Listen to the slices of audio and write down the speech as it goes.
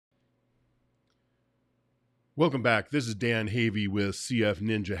Welcome back. This is Dan Havey with CF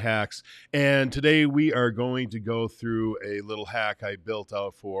Ninja Hacks. And today we are going to go through a little hack I built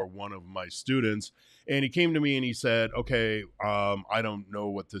out for one of my students. And he came to me and he said, okay, I don't know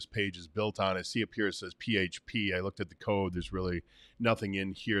what this page is built on. I see up here it says PHP. I looked at the code. There's really nothing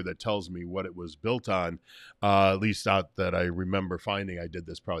in here that tells me what it was built on, at least not that I remember finding. I did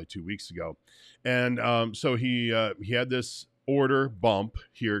this probably 2 weeks ago. And so he had this order bump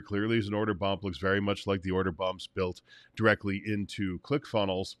here. Clearly is an order bump, looks very much like the order bumps built directly into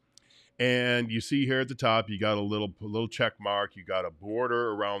ClickFunnels. And you see here at the top, you got a little check mark, you got a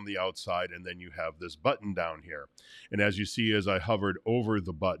border around the outside, and then you have this button down here. And as you see, as I hovered over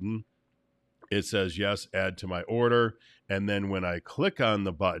the button, it says, yes, add to my order. And then when I click on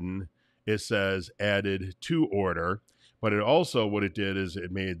the button, it says added to order. But it also, what it did is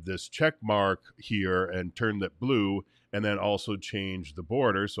it made this check mark here and turned it blue, and then also changed the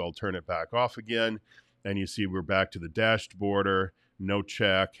border. So I'll turn it back off again. And you see we're back to the dashed border, no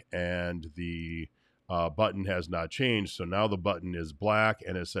check, and the button has not changed. So now the button is black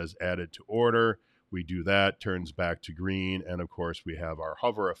and it says added to order. We do that, turns back to green, and of course we have our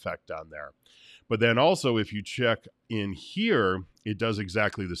hover effect on there. But then also if you check in here, it does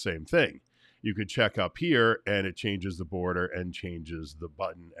exactly the same thing. You could check up here and it changes the border and changes the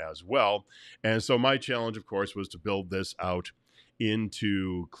button as well. And so my challenge, of course, was to build this out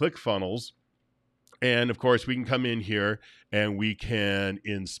into ClickFunnels. And of course, we can come in here and we can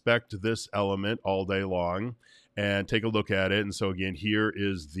inspect this element all day long and take a look at it. And so again, here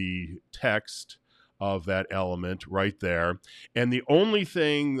is the text of that element right there. And the only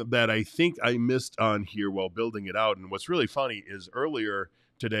thing that I think I missed on here while building it out, and what's really funny is earlier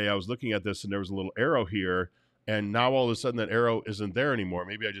today I was looking at this and there was a little arrow here, and now all of a sudden that arrow isn't there anymore.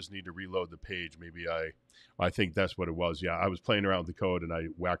 Maybe I just need to reload the page. Maybe I think that's what it was. Yeah, I was playing around with the code and I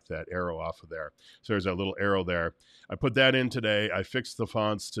whacked that arrow off of there. So there's that little arrow there. I put that in today. I fixed the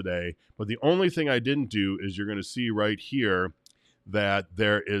fonts today. But the only thing I didn't do is you're going to see right here that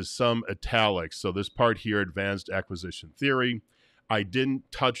there is some italics. So this part here, advanced acquisition theory, I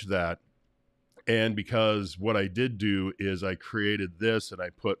didn't touch that. And because what I did do is I created this and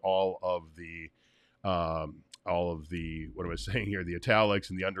I put all of the, what am I saying here? The italics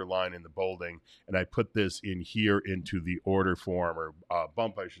and the underline and the bolding. And I put this in here into the order form, or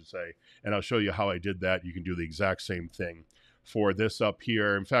bump, I should say. And I'll show you how I did that. You can do the exact same thing for this up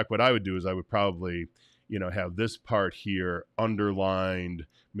here. In fact, what I would do is I would probably, have this part here underlined,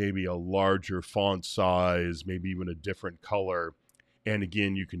 maybe a larger font size, maybe even a different color. And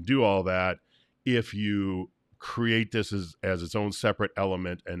again, you can do all that if you create this as its own separate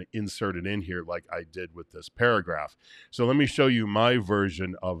element and insert it in here like I did with this paragraph. So let me show you my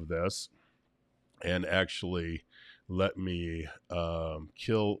version of this. And actually, let me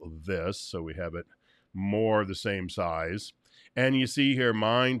kill this so we have it more the same size. And you see here,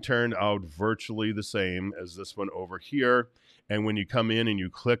 mine turned out virtually the same as this one over here. And when you come in and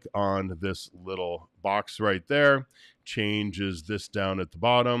you click on this little box right there, changes this down at the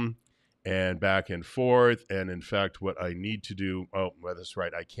bottom and back and forth. And in fact, what I need to do, well, that's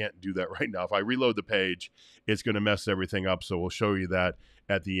right, I can't do that right now. If I reload the page, it's going to mess everything up. So we'll show you that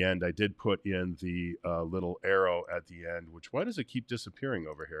at the end. I did put in the little arrow at the end, which, why does it keep disappearing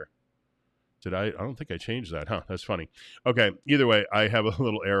over here? I don't think I changed that, huh? That's funny. Okay, either way, I have a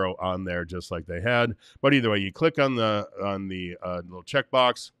little arrow on there just like they had. But either way, you click on the little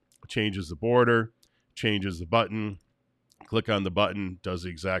checkbox, changes the border, changes the button. Click on the button, does the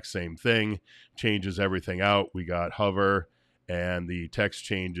exact same thing, changes everything out. We got hover and the text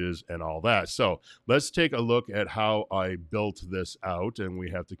changes and all that. So let's take a look at how I built this out. And we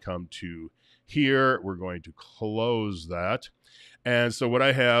have to come to here. We're going to close that. And so what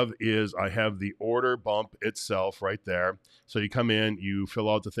I have is I have the order bump itself right there. So you come in, you fill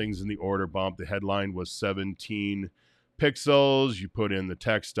out the things in the order bump. The headline was 17 pixels. You put in the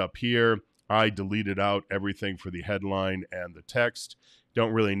text up here. I deleted out everything for the headline and the text.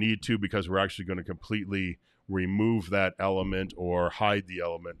 Don't really need to, because we're actually going to completely remove that element, or hide the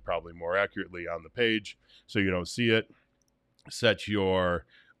element probably more accurately, on the page so you don't see it. Set your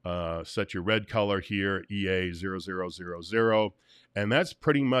red color here, EA0000, and that's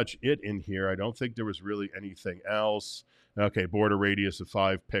pretty much it in here. I don't think there was really anything else. Okay, border radius of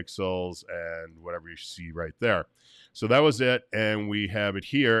 5 pixels and whatever you see right there. So that was it, and we have it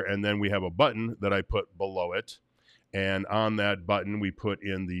here, and then we have a button that I put below it, and on that button we put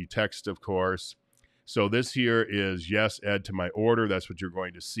in the text, of course. So this here is, yes, add to my order. That's what you're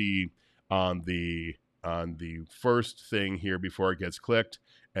going to see on the first thing here before it gets clicked,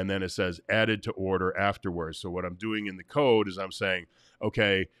 and then it says added to order afterwards. So what I'm doing in the code is I'm saying,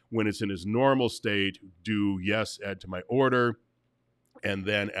 okay, when it's in its normal state, do yes, add to my order. And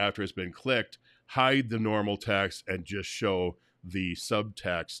then after it's been clicked, hide the normal text and just show the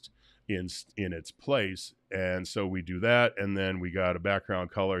subtext in its place. And so we do that, and then we got a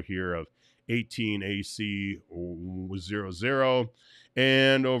background color here of 18 AC 00.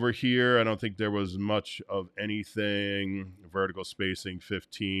 And over here, I don't think there was much of anything. Vertical spacing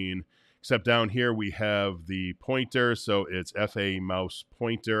 15, except down here we have the pointer. So it's FA mouse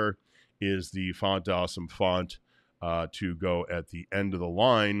pointer is the font awesome font to go at the end of the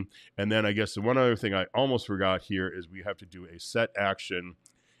line. And then I guess the one other thing I almost forgot here is we have to do a set action.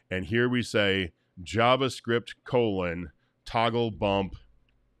 And here we say JavaScript : toggle bump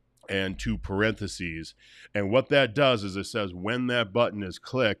and 2 parentheses. And what that does is it says when that button is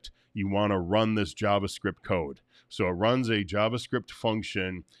clicked, you want to run this JavaScript code. So it runs a JavaScript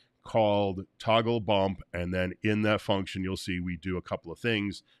function called toggle bump, and then in that function you'll see we do a couple of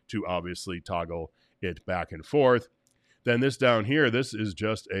things to obviously toggle it back and forth. Then this down here, this is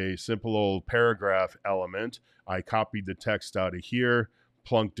just a simple old paragraph element. I copied the text out of here,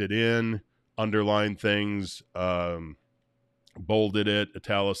 plunked it in, underlined things, bolded it,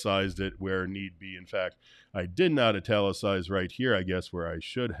 italicized it where need be. In fact, I did not italicize right here, I guess, where I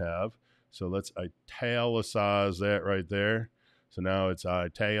should have. So let's italicize that right there. So now it's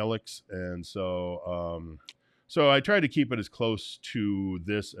italics. And so so I try to keep it as close to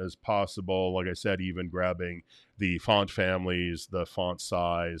this as possible. Like I said, even grabbing the font families, the font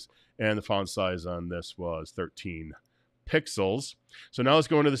size, and the font size on this was 13 pixels. So now let's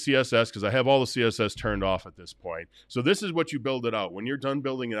go into the CSS, because I have all the CSS turned off at this point. So this is what you build it out. When you're done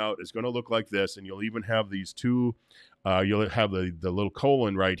building it out, it's going to look like this, and you'll even have these two, you'll have the little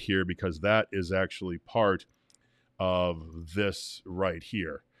colon right here, because that is actually part of this right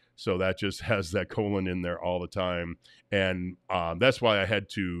here. So that just has that colon in there all the time. And that's why I had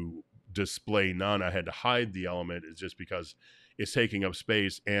to display none. I had to hide the element, is just because it's taking up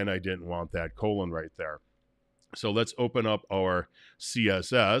space and I didn't want that colon right there. So let's open up our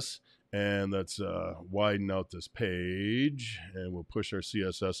CSS and let's widen out this page, and we'll push our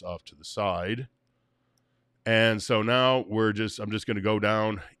CSS off to the side. And so now I'm just going to go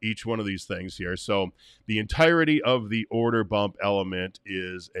down each one of these things here. So the entirety of the order bump element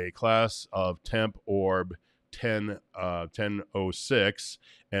is a class of temp orb 1006.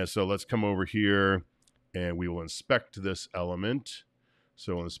 And so let's come over here and we will inspect this element.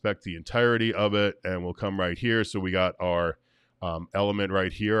 So we'll inspect the entirety of it, and we'll come right here. So we got our element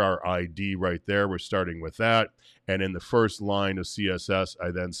right here, our ID right there. We're starting with that. And in the first line of CSS,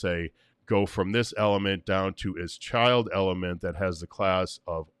 I then say, go from this element down to its child element that has the class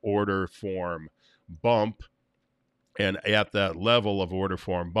of order form bump. And at that level of order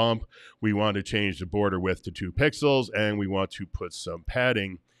form bump, we want to change the border width to 2 pixels, and we want to put some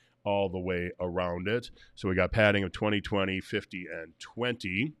padding all the way around it. So we got padding of 20, 20, 50, and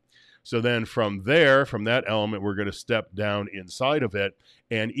 20. So then from there, from that element, we're going to step down inside of it.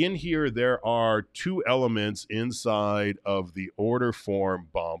 And in here, there are 2 elements inside of the order form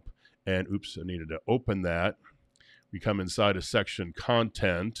bump. And oops, I needed to open that. We come inside of section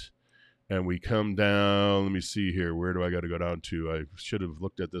content, and we come down. Let me see here. Where do I got to go down to? I should have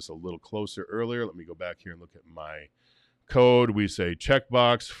looked at this a little closer earlier. Let me go back here and look at my code. We say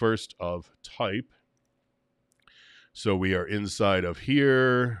checkbox first of type. So we are inside of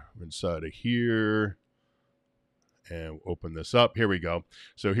here, and we'll open this up. Here we go.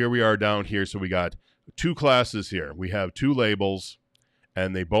 So here we are down here. So we got 2 classes here. We have 2 labels,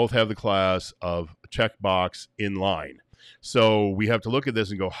 and they both have the class of checkbox inline. So we have to look at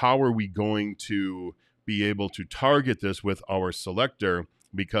this and go, how are we going to be able to target this with our selector?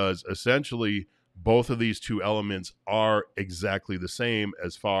 Because essentially both of these 2 elements are exactly the same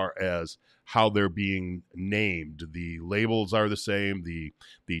as far as how they're being named. The labels are the same. The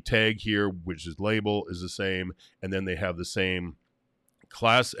tag here, which is label, is the same. And then they have the same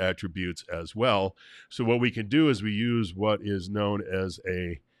class attributes as well. So what we can do is we use what is known as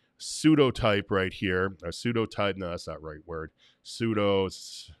a pseudo type right here. A pseudo type, no, that's not the right word. Pseudo,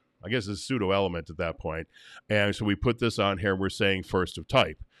 I guess it's a pseudo element at that point. And so we put this on here, we're saying first of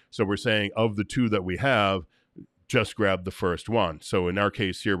type. So we're saying of the 2 that we have, just grab the first one. So in our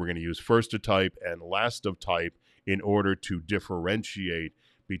case here, we're going to use first of type and last of type in order to differentiate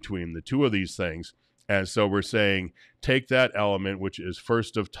between the 2 of these things. And so we're saying take that element, which is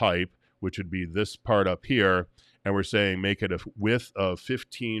first of type, which would be this part up here, and we're saying make it a width of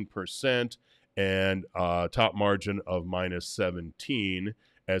 15% and top margin of -17.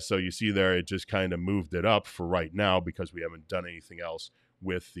 And so you see there, it just kind of moved it up for right now because we haven't done anything else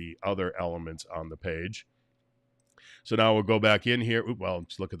with the other elements on the page. So now we'll go back in here. Well,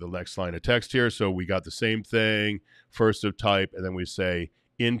 let's look at the next line of text here. So we got the same thing, first of type, and then we say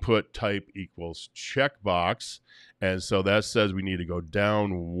input type equals checkbox. And so that says we need to go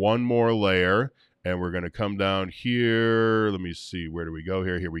down one more layer, and we're going to come down here. Let me see, where do we go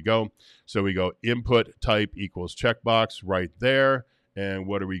here? Here we go. So we go input type equals checkbox right there. And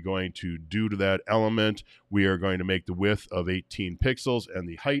what are we going to do to that element? We are going to make the width of 18 pixels and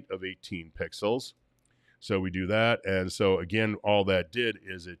the height of 18 pixels. So we do that. And so again, all that did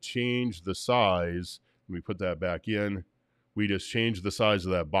is it changed the size. Let me put that back in. We just changed the size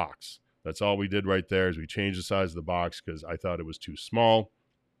of that box. That's all we did right there is we changed the size of the box because I thought it was too small.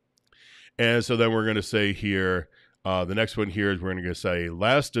 And so then we're going to say here, the next one here is we're going to say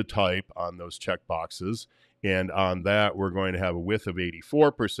last to type on those checkboxes. And on that, we're going to have a width of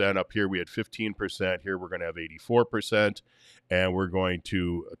 84%. Up here, we had 15%. Here, we're going to have 84%. And we're going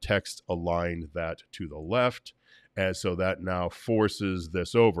to text align that to the left. And so that now forces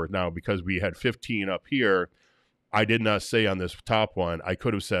this over. Now, because we had 15 up here, I did not say on this top one, I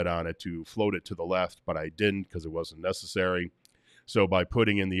could have said on it to float it to the left, but I didn't because it wasn't necessary. So by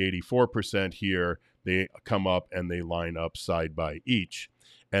putting in the 84% here, they come up and they line up side by each.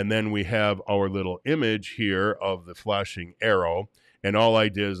 And then we have our little image here of the flashing arrow. And all I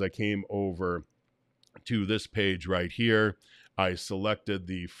did is I came over to this page right here. I selected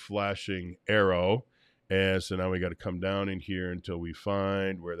the flashing arrow. And so now we got to come down in here until we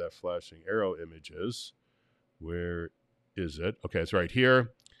find where that flashing arrow image is. Where is it? Okay, it's right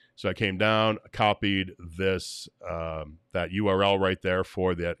here. So I came down, copied this, that URL right there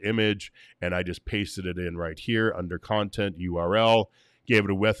for that image, and I just pasted it in right here under content URL. Gave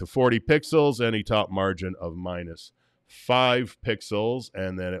it a width of 40 pixels and a top margin of -5 pixels,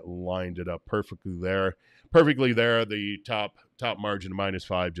 and then it lined it up perfectly there. The top margin of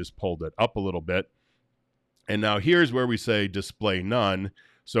 -5 just pulled it up a little bit. And now here's where we say display none.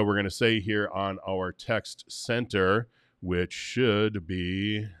 So we're going to say here on our text center, which should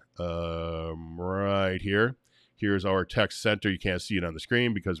be right here. Here's our text center. You can't see it on the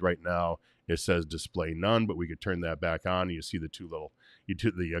screen because right now it says display none, but we could turn that back on. And you see the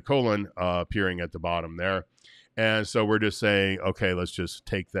the colon appearing at the bottom there. And so we're just saying, okay, let's just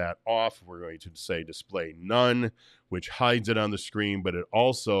take that off. We're going to say display none, which hides it on the screen, but it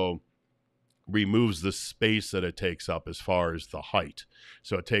also removes the space that it takes up as far as the height.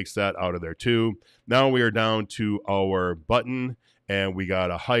 So it takes that out of there too. Now we are down to our button, and we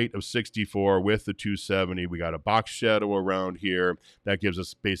got a height of 64 with the 270. We got a box shadow around here. That gives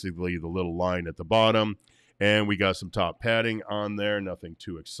us basically the little line at the bottom. And we got some top padding on there, nothing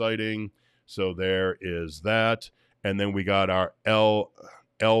too exciting. So there is that. And then we got our L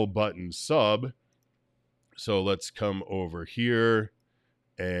button sub. So let's come over here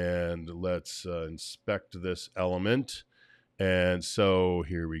and let's inspect this element. And so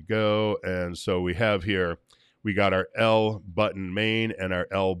here we go. And so we have here, we got our L button main and our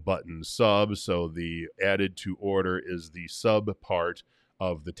L button sub. So the added to order is the sub part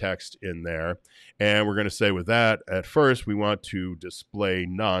of the text in there. And we're going to say with that, at first, we want to display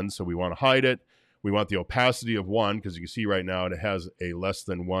none. So we want to hide it. We want the opacity of 1, because you can see right now it has a less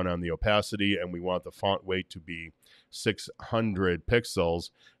than 1 on the opacity, and we want the font weight to be 600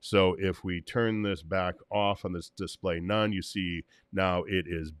 pixels. So if we turn this back off on this display none, you see now it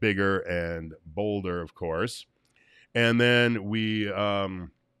is bigger and bolder, of course. And then we,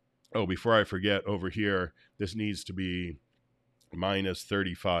 before I forget, over here, this needs to be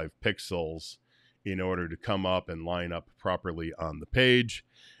 -35 pixels in order to come up and line up properly on the page.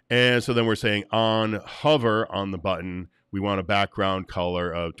 And so then we're saying on hover on the button, we want a background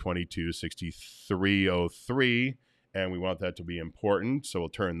color of 226303, and we want that to be important. So we'll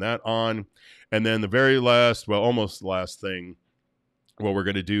turn that on. And then the very last, well, almost last thing, what we're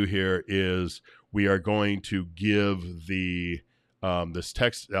going to do here is we are going to give the this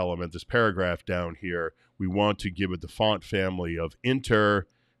text element, this paragraph down here, we want to give it the font family of Inter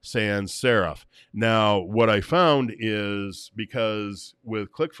Sans Serif. Now, what I found is because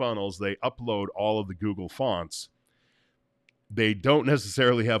with ClickFunnels, they upload all of the Google fonts. They don't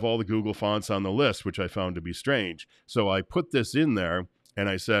necessarily have all the Google fonts on the list, which I found to be strange. So I put this in there and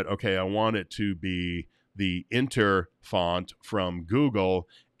I said, okay, I want it to be the Inter font from Google,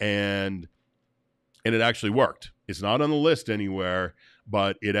 and it actually worked. It's not on the list anywhere,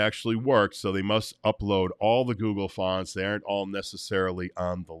 but it actually works. So they must upload all the Google fonts. They aren't all necessarily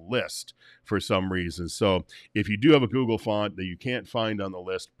on the list for some reason. So if you do have a Google font that you can't find on the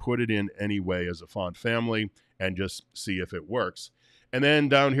list, put it in anyway as a font family and just see if it works. And then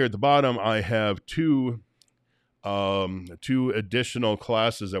down here at the bottom, I have two two additional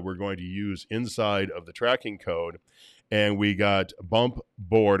classes that we're going to use inside of the tracking code. And we got bump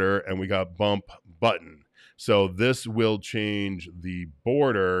border and we got bump button. So this will change the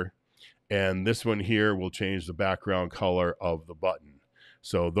border, and this one here will change the background color of the button.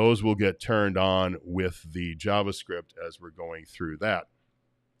 So those will get turned on with the JavaScript as we're going through that.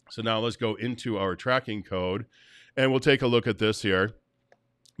 So now let's go into our tracking code, and we'll take a look at this here,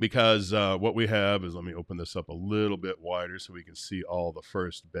 because what we have is, let me open this up a little bit wider so we can see all the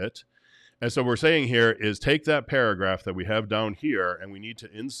first bit. And so we're saying here is take that paragraph that we have down here, and we need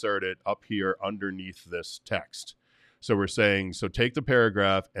to insert it up here underneath this text. So we're saying, so take the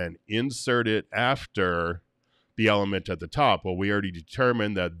paragraph and insert it after the element at the top. Well, we already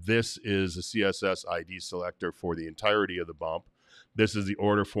determined that this is a CSS ID selector for the entirety of the bump. This is the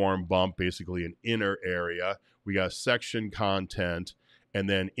order form bump, basically an inner area. We got section content, and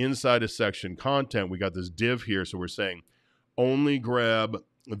then inside of section content, we got this div here. So we're saying only grab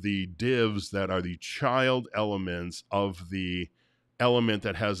the divs that are the child elements of the element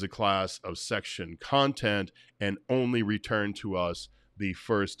that has the class of section content, and only return to us the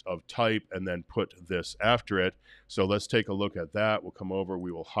first of type, and then put this after it. So let's take a look at that. We'll come over,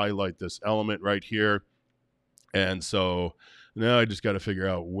 we will highlight this element right here. And so now I just got to figure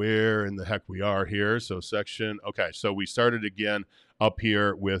out where in the heck we are here. So section, okay, so we started again up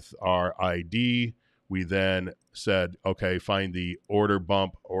here with our ID. We then said, okay, find the order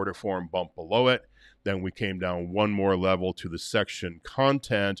form bump below it. Then we came down one more level to the section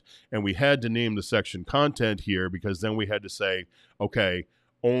content, and we had to name the section content here, because then we had to say, okay,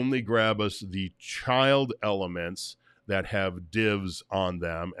 only grab us the child elements that have divs on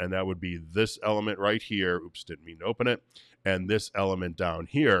them, and that would be this element right here. Oops, didn't mean to open it. And this element down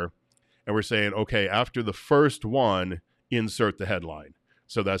here. And we're saying, okay, after the first one, insert the headline.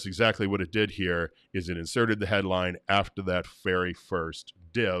 So that's exactly what it did here, is it inserted the headline after that very first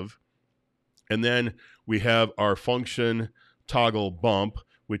div. And then we have our function toggle bump,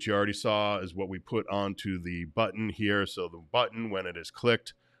 which you already saw is what we put onto the button here. So the button, when it is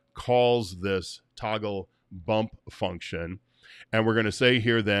clicked, calls this toggle bump function. And we're going to say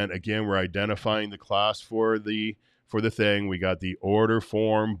here then, again, we're identifying the class for the thing. We got the order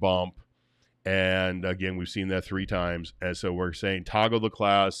form bump. And again, we've seen that 3 times. And so we're saying toggle the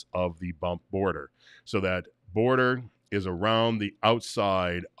class of the bump border. So that border is around the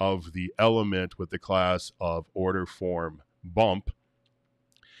outside of the element with the class of order form bump.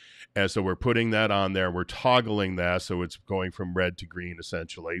 And so we're putting that on there. We're toggling that, so it's going from red to green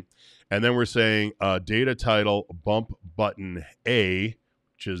essentially. And then we're saying data title bump button A,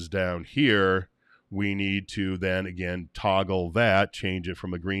 which is down here. We need to then again toggle that, change it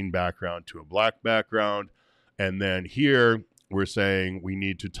from a green background to a black background. And then here we're saying we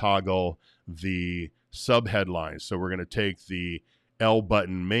need to toggle the subheadlines. So we're going to take the L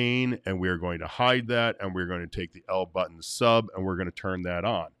button main, and we're going to hide that, and we're going to take the L button sub, and we're going to turn that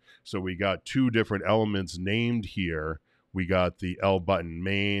on. So we got 2 different elements named here. We got the L button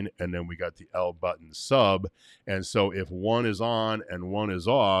main, and then we got the L button sub. And so if one is on and one is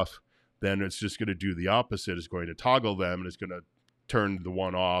off, then it's just going to do the opposite. It's going to toggle them, and it's going to turn the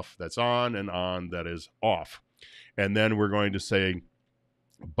one off that's on and on that is off. And then we're going to say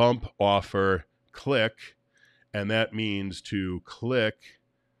bump offer click, and that means to click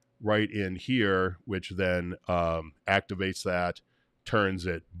right in here, which then activates that, turns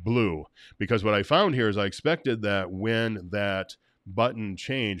it blue. Because what I found here is I expected that when that button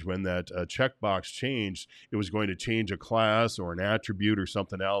changed, when that checkbox changed, it was going to change a class or an attribute or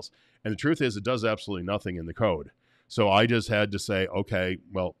something else. And the truth is, it does absolutely nothing in the code. So I just had to say, okay,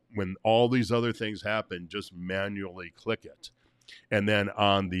 well, when all these other things happen, just manually click it. And then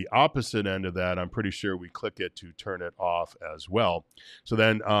on the opposite end of that, I'm pretty sure we click it to turn it off as well. So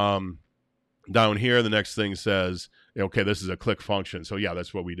then down here, the next thing says, okay, this is a click function. So yeah,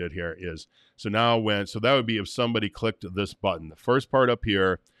 that's what we did here is, so now so that would be if somebody clicked this button. The first part up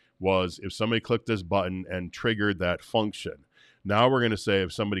here was if somebody clicked this button and triggered that function. Now we're going to say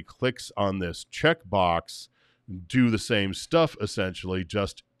if somebody clicks on this checkbox, do the same stuff essentially,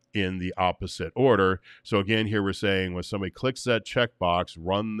 just in the opposite order. So again, here we're saying when somebody clicks that checkbox,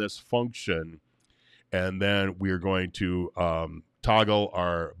 run this function, and then we're going to toggle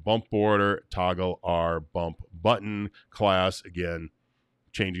our bump border, toggle our bump button class, again,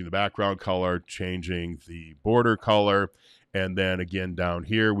 changing the background color, changing the border color. And then again, down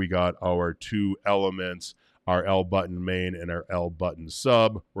here, we got our 2 elements, our L button main and our L button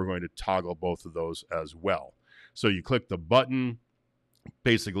sub. We're going to toggle both of those as well. So you click the button,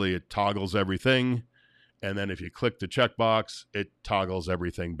 basically it toggles everything. And then if you click the checkbox, it toggles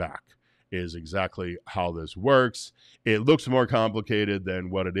everything back. is exactly how this works. It looks more complicated than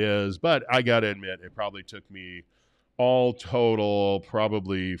what it is, but I got to admit, it probably took me all total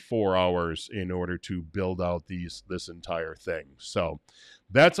probably 4 hours in order to build out this entire thing. So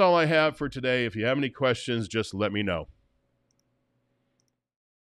that's all I have for today. If you have any questions, just let me know.